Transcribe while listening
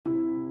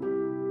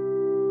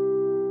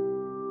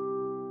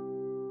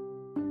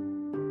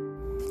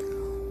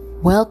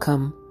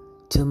Welcome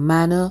to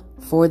Manna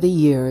for the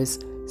Years,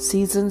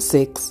 Season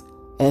 6,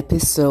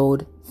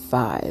 Episode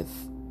 5.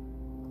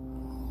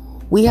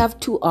 We have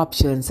two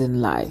options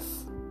in life.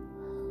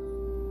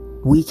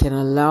 We can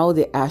allow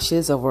the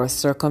ashes of our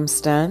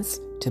circumstance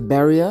to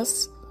bury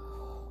us,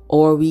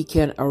 or we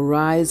can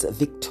arise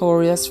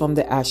victorious from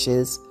the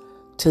ashes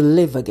to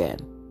live again.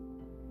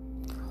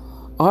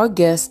 Our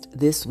guest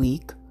this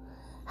week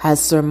has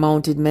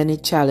surmounted many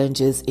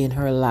challenges in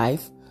her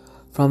life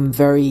from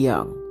very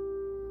young,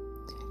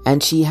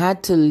 and she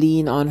had to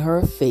lean on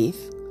her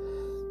faith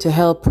to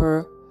help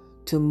her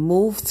to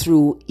move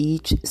through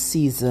each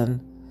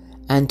season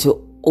and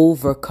to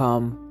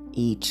overcome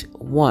each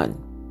one.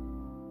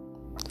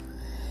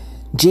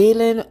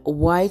 Jaylin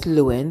White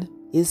Lewin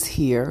is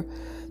here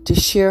to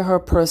share her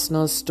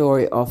personal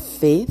story of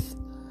faith,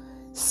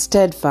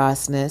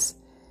 steadfastness,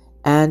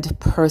 and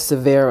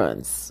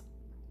perseverance.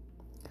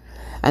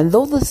 And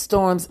though the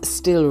storms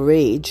still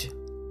rage,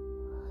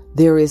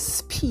 there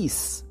is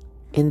peace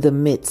in the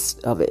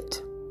midst of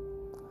it.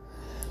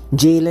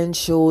 Jaylin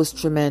shows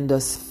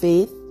tremendous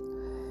faith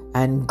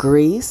and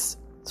grace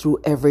through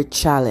every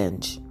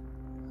challenge.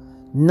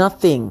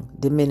 Nothing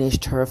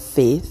diminished her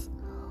faith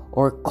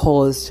or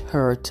caused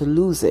her to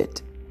lose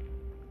it.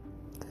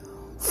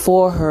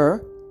 For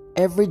her,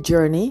 every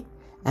journey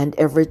and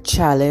every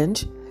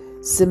challenge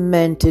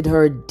cemented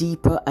her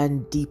deeper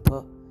and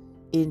deeper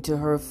into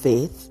her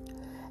faith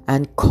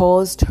and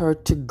caused her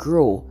to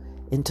grow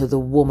into the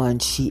woman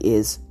she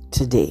is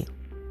today.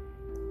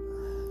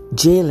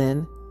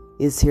 Jaylin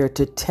is here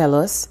to tell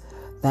us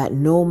that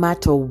no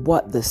matter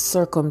what the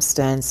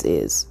circumstance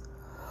is,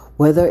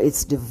 whether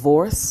it's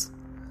divorce,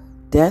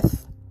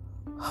 death,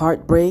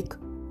 heartbreak,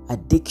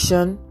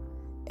 addiction,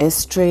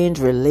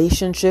 estranged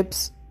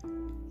relationships,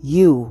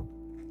 you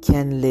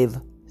can live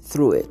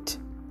through it.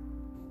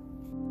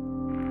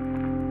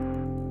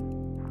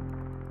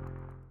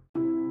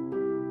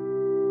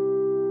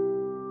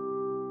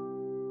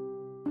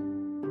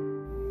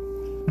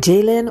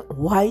 Jaylin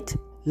White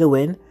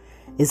Lewin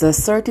is a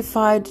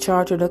certified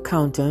chartered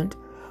accountant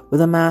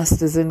with a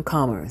master's in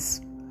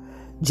commerce.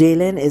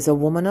 Jaylin is a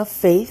woman of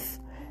faith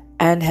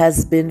and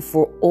has been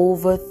for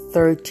over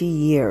 30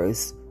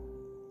 years.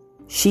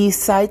 She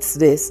cites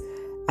this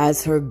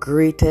as her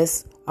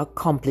greatest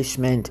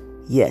accomplishment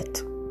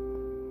yet.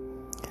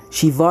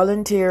 She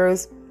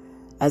volunteers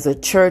as a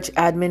church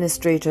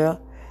administrator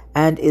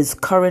and is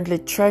currently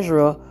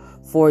treasurer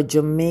for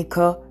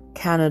Jamaica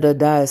Canada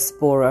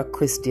Diaspora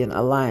Christian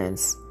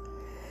Alliance.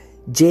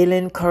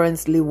 Jaylin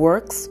currently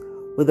works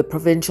with the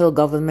provincial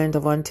government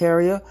of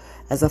Ontario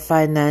as a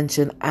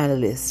financial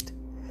analyst.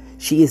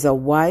 She is a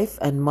wife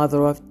and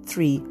mother of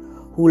 3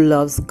 who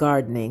loves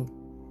gardening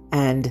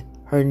and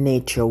her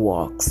nature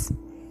walks.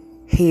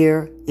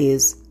 Here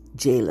is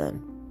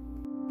Jaylin.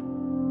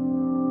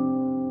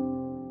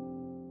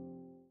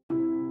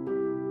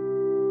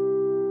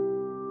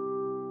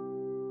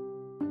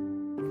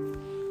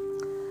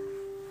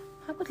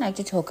 I would like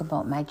to talk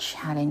about my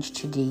challenge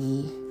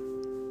today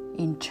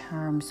in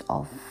terms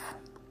of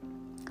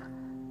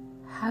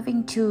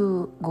having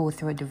to go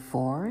through a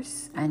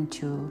divorce and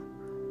to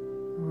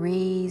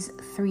raise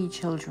 3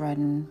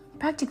 children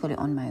practically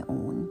on my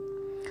own.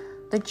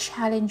 The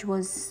challenge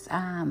was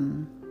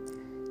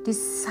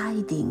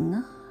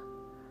deciding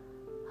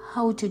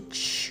how to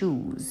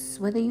choose,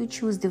 whether you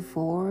choose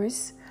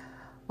divorce,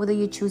 whether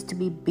you choose to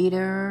be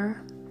bitter,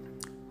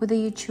 whether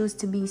you choose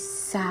to be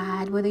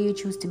sad, whether you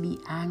choose to be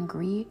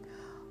angry,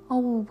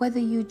 or whether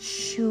you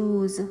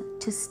choose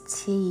to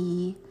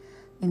stay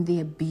in the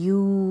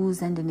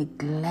abuse and the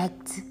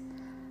neglect.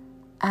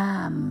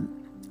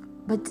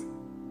 But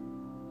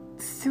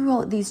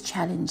throughout these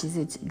challenges,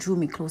 it drew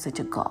me closer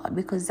to God,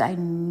 because I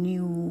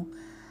knew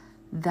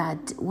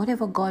that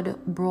whatever God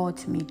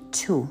brought me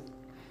to,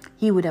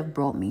 He would have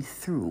brought me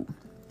through.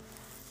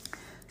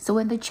 So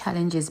when the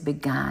challenges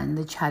began,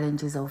 the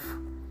challenges of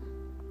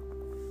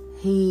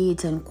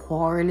hate and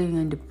quarreling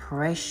and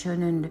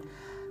depression and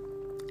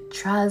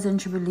trials and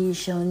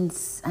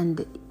tribulations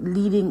and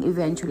leading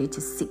eventually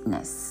to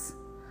sickness,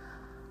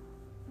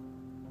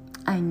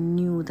 I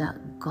knew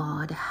that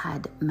God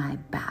had my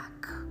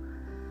back.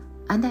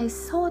 And I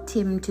sought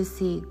Him to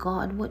say,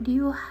 God, what do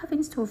you have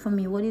in store for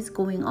me? What is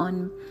going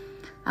on?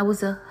 I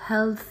was a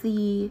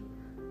healthy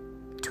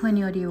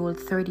 20-odd-year-old,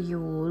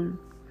 30-year-old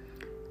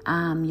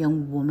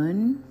young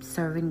woman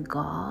serving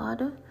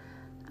God,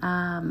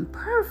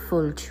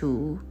 prayerful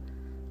too.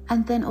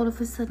 And then all of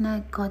a sudden I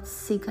got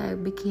sick. I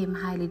became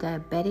highly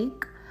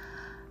diabetic.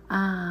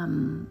 I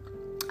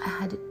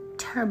had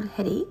terrible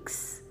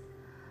headaches.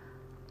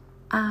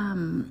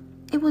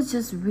 It was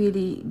just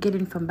really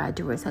getting from bad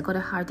to worse. I got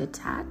a heart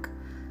attack.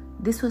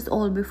 This was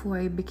all before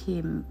I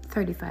became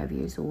 35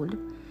 years old.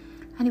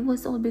 And it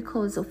was all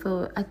because of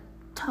a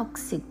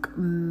toxic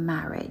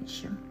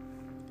marriage.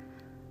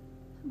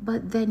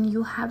 But then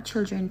you have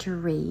children to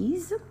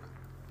raise.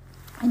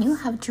 And you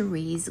have to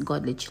raise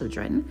godly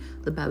children.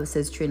 The Bible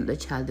says, train the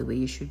child the way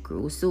you should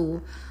grow.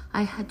 So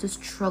I had to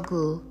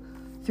struggle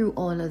through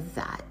all of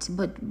that.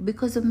 But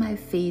because of my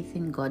faith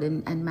in God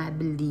and my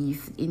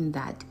belief in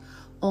that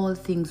all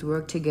things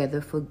work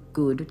together for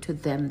good to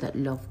them that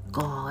love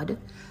God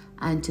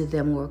and to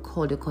them who are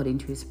called according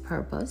to his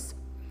purpose,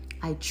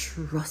 I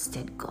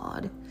trusted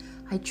God.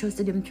 I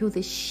trusted him through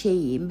the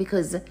shame,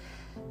 because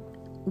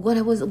what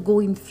I was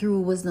going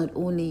through was not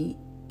only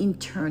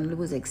internal, it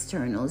was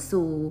external.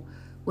 So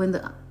when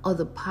the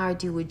other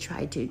party would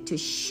try to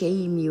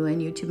shame you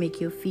and to make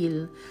you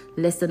feel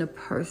less than a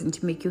person,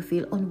 to make you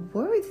feel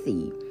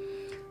unworthy,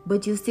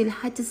 but you still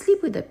had to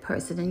sleep with that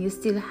person, and you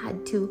still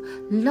had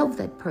to love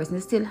that person,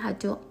 you still had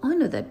to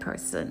honor that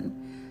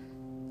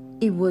person.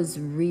 It was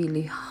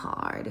really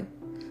hard,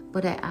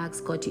 but I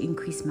asked God to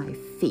increase my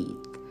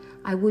faith.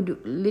 I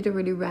would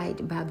literally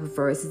write Bible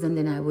verses and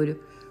then I would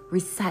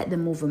recite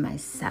them over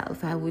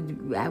myself. I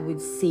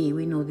would say,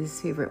 we know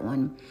this favorite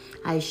one,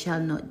 I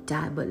shall not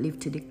die but live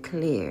to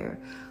declare.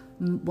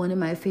 One of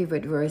my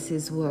favorite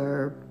verses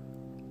were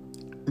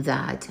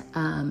that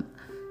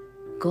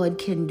God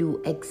can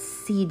do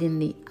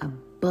exceedingly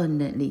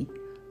abundantly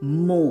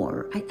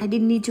more. I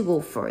didn't need to go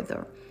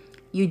further.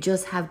 You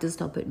just have to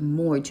stop at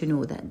more to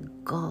know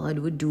that God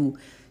would do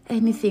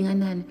anything.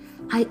 And then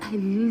I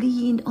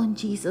leaned on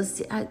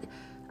Jesus.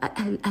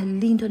 I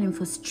leaned on him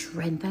for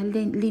strength. I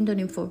leaned on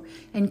him for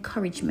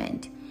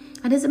encouragement.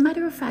 And as a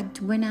matter of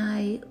fact, when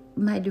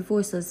my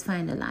divorce was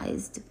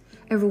finalized,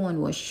 everyone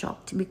was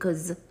shocked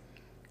because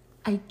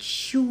I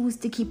chose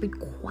to keep it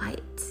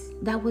quiet.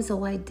 That was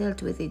how I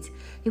dealt with it.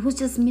 It was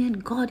just me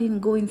and God in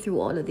going through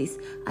all of this.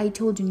 I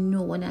told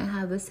no one. I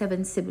have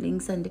 7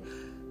 siblings and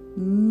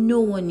no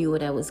one knew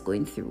what I was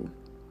going through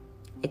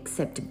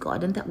except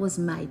God. And that was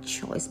my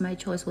choice. My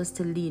choice was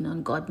to lean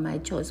on God. My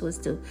choice was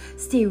to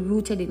stay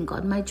rooted in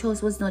God. My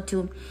choice was not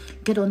to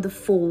get on the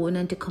phone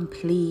and to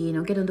complain,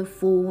 or get on the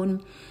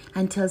phone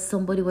and tell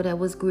somebody what I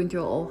was going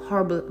through or how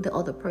horrible the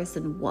other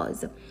person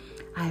was.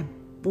 I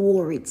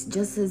bore it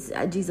just as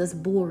Jesus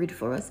bore it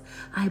for us.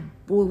 I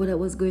bore what I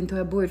was going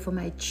through. I bore it for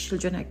my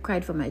children. I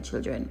cried for my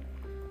children.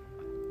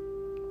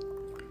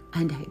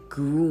 And I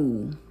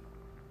grew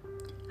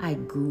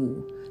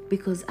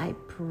because I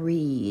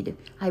prayed.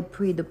 I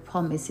prayed the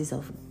promises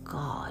of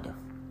God.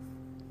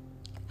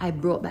 I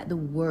brought back the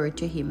word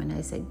to him and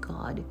I said,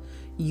 God,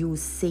 you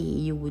say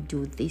you would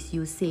do this.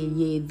 You say,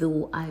 yea,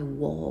 though I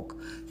walk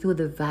through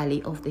the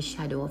valley of the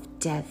shadow of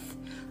death,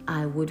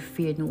 I would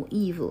fear no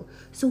evil.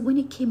 So when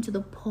it came to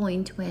the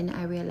point when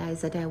I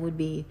realized that I would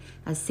be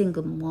a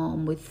single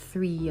mom with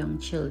 3 young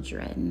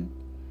children,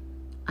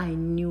 I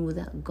knew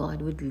that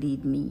God would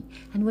lead me.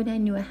 And when I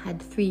knew I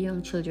had 3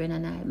 young children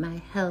and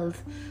my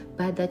health,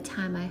 by that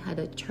time I had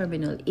a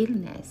terminal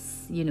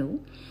illness,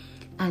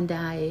 and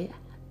I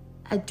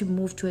had to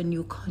move to a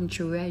new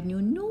country where I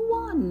knew no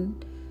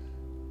one.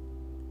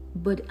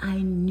 But I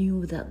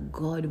knew that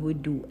God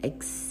would do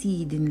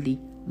exceedingly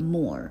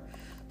more.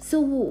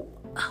 So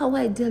how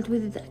I dealt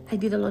with it, I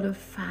did a lot of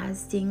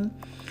fasting.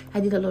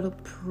 I did a lot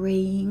of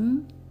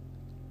praying.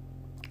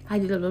 I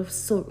did a lot of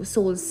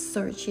soul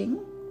searching.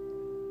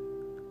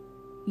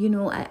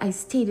 I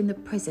stayed in the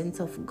presence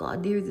of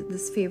God. There's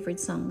this favorite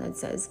song that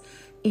says,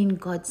 in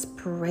God's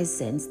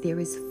presence there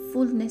is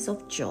fullness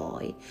of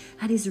joy,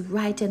 at his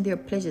right and there are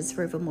pleasures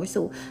forevermore.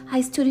 So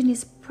I stood in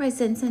his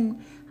presence,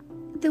 and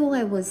though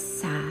I was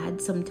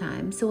sad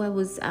sometimes, so I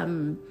was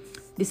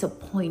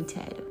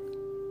disappointed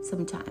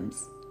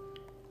sometimes,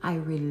 I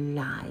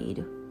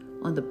relied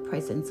on the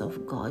presence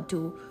of God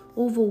to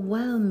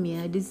overwhelm me.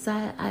 I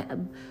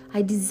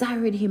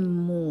desired him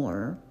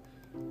more.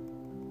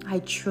 I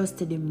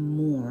trusted him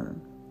more.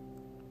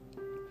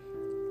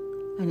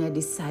 And I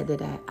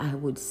decided I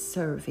would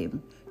serve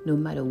him. No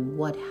matter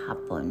what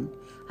happened,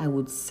 I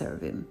would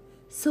serve him.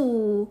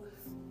 So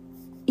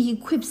he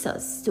equips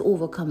us to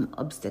overcome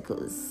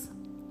obstacles.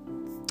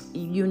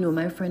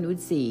 My friend would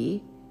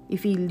say,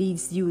 if he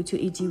leads you to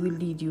it, he will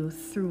lead you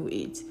through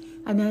it.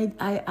 And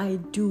I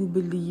do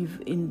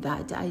believe in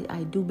that.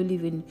 I do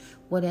believe in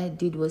what I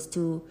did was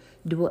to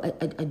do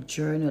a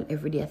journal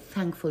every day, a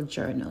thankful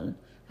journal.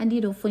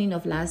 And funny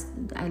enough,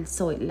 I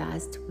saw it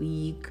last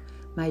week,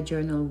 my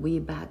journal way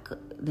back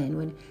then,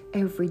 when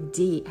every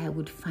day I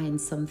would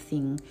find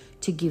something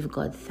to give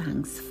God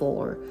thanks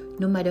for.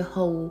 No matter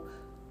how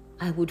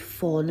I would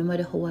fall, no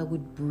matter how I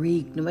would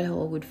break, no matter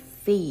how I would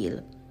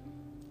fail.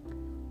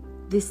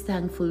 This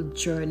thankful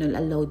journal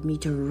allowed me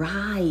to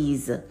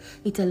rise.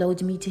 It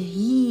allowed me to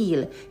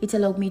heal. It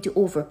allowed me to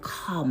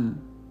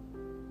overcome.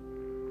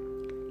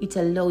 It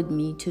allowed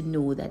me to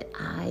know that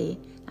I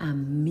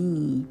am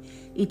me.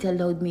 It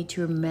allowed me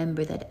to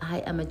remember that I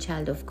am a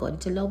child of God.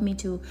 It allowed me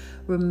to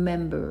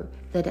remember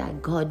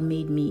that God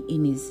made me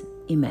in his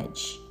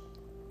image.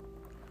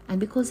 And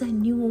because I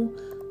knew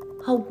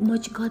how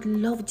much God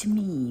loved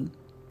me,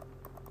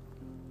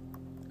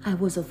 I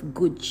was of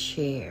good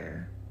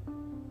cheer.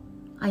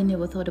 I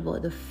never thought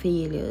about the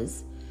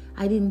failures.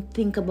 I didn't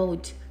think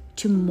about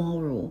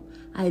tomorrow.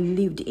 I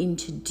lived in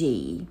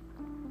today.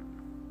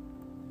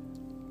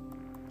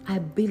 I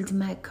built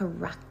my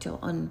character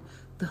on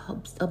the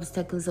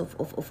obstacles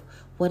of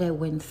what I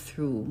went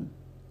through.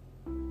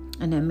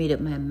 And I made up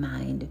my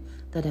mind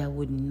that I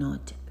would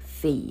not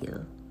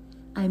fail.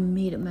 I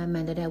made up my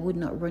mind that I would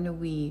not run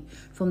away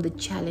from the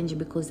challenge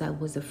because I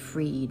was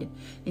afraid.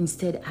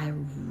 Instead, I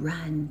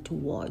ran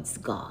towards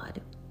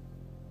God.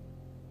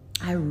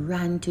 I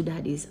ran to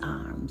Daddy's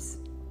arms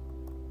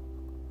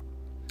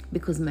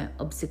because my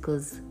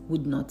obstacles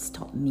would not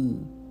stop me.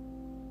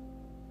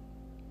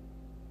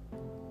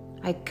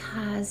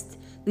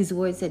 These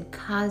words said,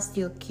 cast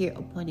your care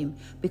upon him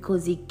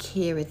because he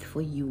careth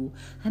for you.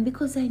 And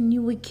because I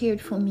knew he cared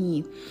for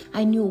me,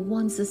 I knew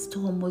once the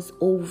storm was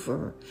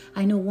over,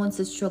 I know once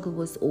the struggle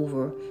was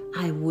over,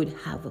 I would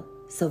have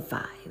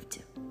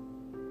survived.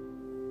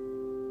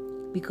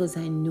 Because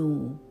I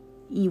knew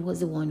he was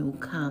the one who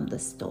calmed the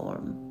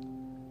storm.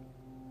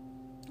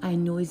 I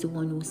know he's the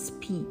one who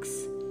speaks,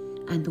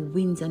 and the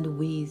winds and the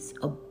waves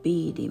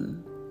obeyed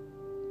him.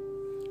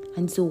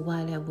 And so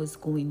while I was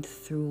going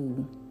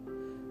through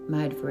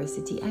my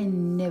adversity, I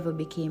never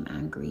became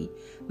angry.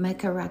 My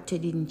character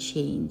didn't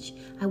change.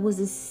 I was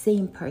the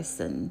same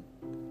person.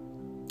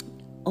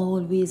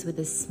 Always with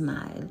a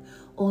smile,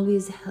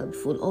 always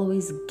helpful,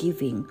 always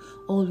giving,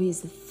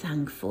 always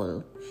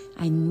thankful.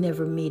 I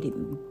never made it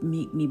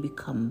make me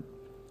become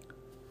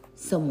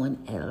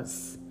someone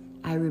else.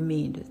 I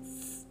remained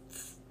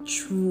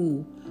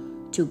true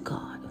to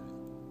God.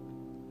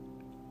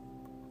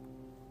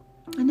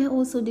 And I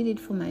also did it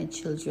for my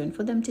children,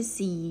 for them to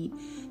see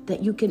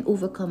that you can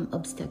overcome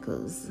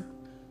obstacles.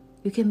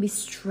 You can be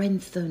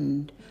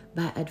strengthened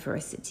by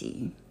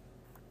adversity.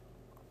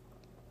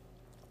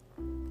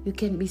 You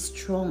can be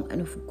strong and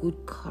of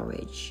good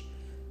courage.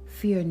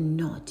 Fear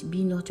not,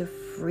 be not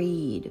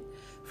afraid,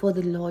 for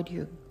the Lord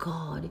your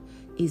God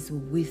is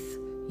with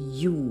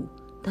you.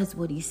 That's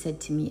what he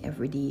said to me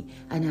every day,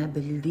 and I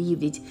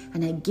believed it,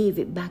 and I gave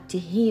it back to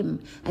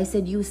him. I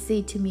said, you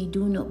say to me,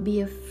 do not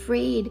be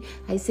afraid.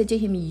 I said to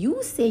him,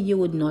 you say you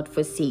would not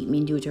forsake me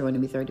in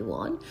Deuteronomy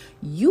 31.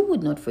 You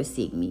would not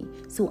forsake me,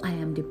 so I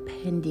am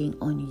depending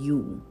on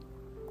you.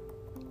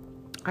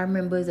 I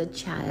remember as a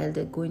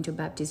child going to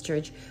Baptist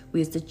church,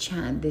 we used to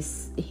chant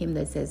this hymn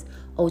that says,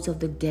 out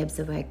of the depths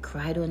have I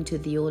cried unto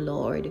thee, O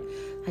Lord.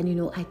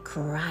 And I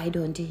cried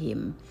unto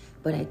him,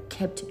 but I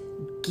kept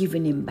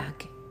giving him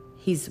back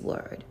his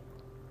word.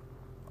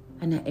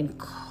 And I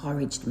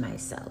encouraged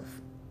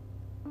myself.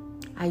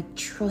 I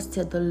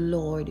trusted the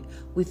Lord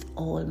with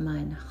all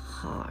mine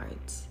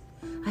heart.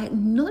 I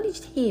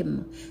acknowledged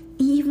him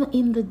even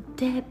in the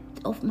depth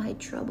of my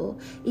trouble,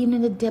 even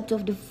in the depth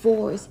of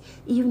divorce,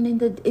 even in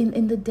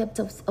the depth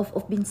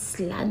of being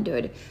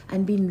slandered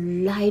and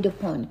being lied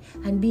upon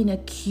and being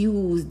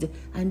accused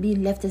and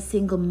being left a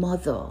single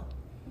mother.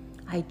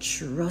 I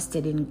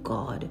trusted in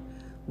God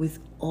with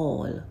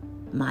all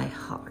my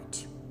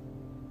heart.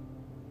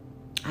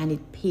 And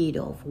it paid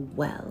off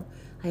well.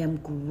 I am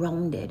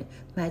grounded.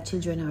 My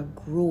children are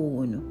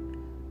grown.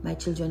 My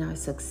children are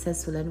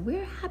successful, and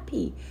we're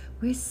happy.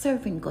 We're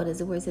serving God, as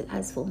the word said.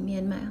 As for me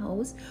and my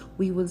house,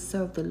 we will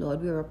serve the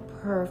Lord. We're a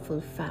prayerful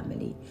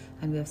family,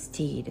 and we have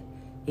stayed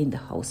in the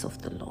house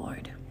of the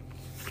Lord.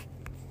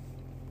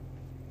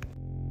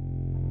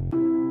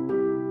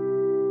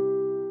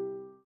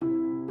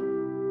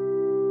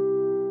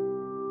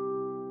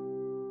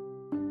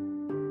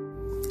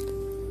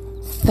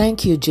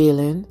 Thank you,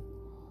 Jalen.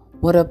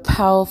 What a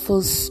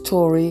powerful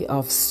story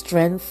of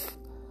strength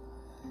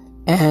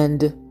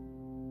and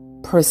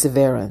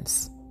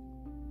perseverance.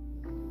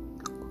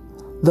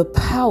 The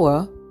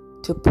power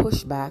to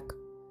push back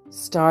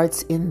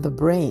starts in the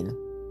brain.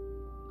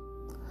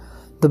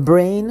 The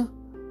brain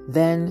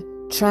then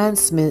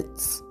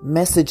transmits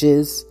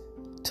messages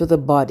to the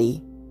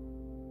body,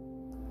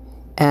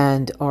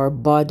 and our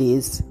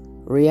bodies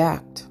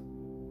react.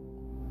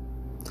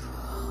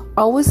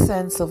 Our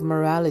sense of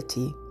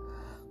morality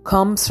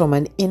comes from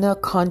an inner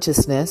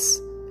consciousness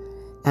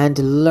and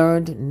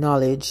learned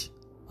knowledge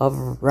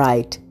of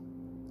right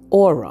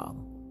or wrong.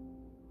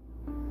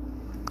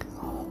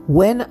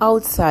 When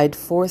outside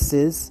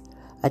forces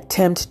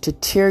attempt to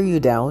tear you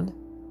down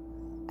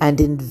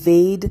and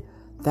invade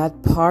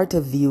that part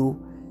of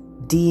you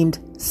deemed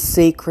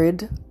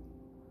sacred,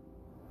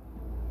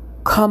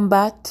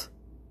 combat,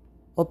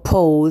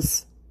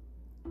 oppose,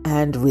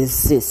 and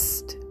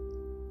resist.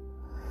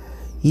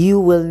 You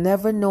will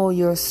never know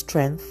your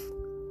strength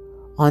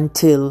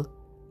until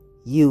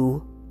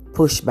you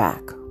push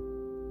back.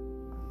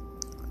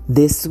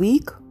 This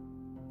week,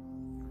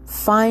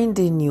 find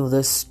in you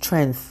the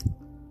strength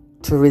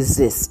to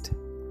resist.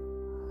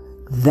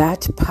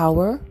 That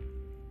power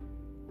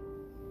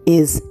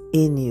is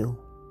in you.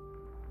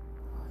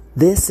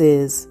 This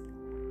is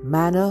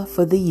Manna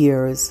for the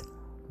Year's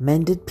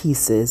Mended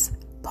Pieces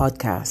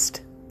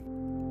podcast.